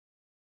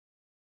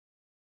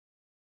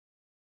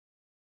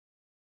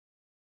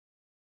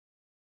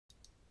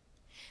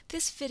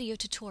This video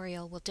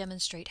tutorial will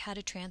demonstrate how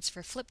to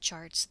transfer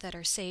flipcharts that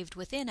are saved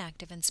within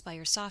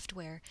ActivInspire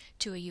software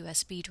to a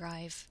USB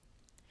drive.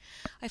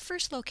 I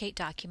first locate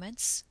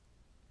Documents,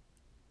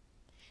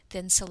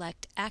 then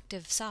select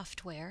Active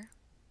Software.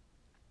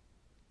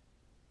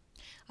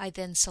 I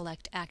then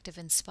select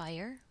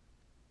ActivInspire,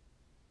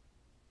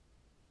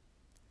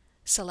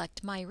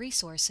 select My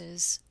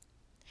Resources,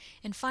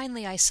 and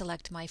finally I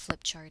select My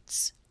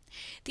Flipcharts.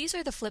 These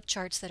are the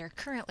flipcharts that are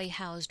currently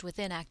housed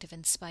within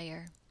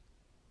ActivInspire.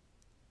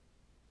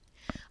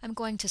 I'm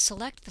going to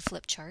select the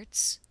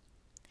flipcharts,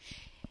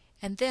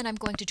 and then I'm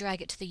going to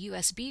drag it to the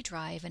USB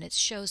drive, and it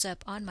shows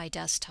up on my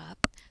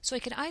desktop. So I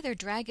can either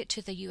drag it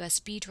to the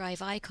USB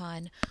drive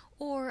icon,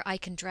 or I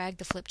can drag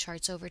the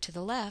flipcharts over to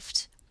the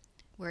left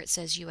where it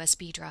says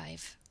USB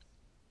drive.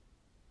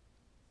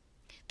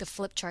 The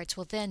flipcharts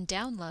will then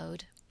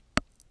download,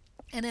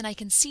 and then I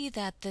can see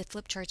that the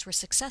flipcharts were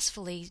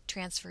successfully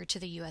transferred to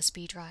the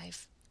USB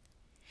drive.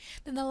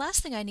 Then the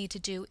last thing I need to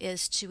do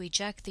is to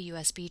eject the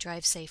USB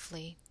drive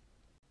safely.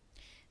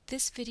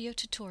 This video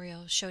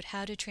tutorial showed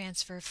how to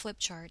transfer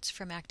flipcharts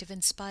from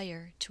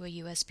ActivInspire to a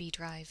USB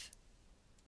drive.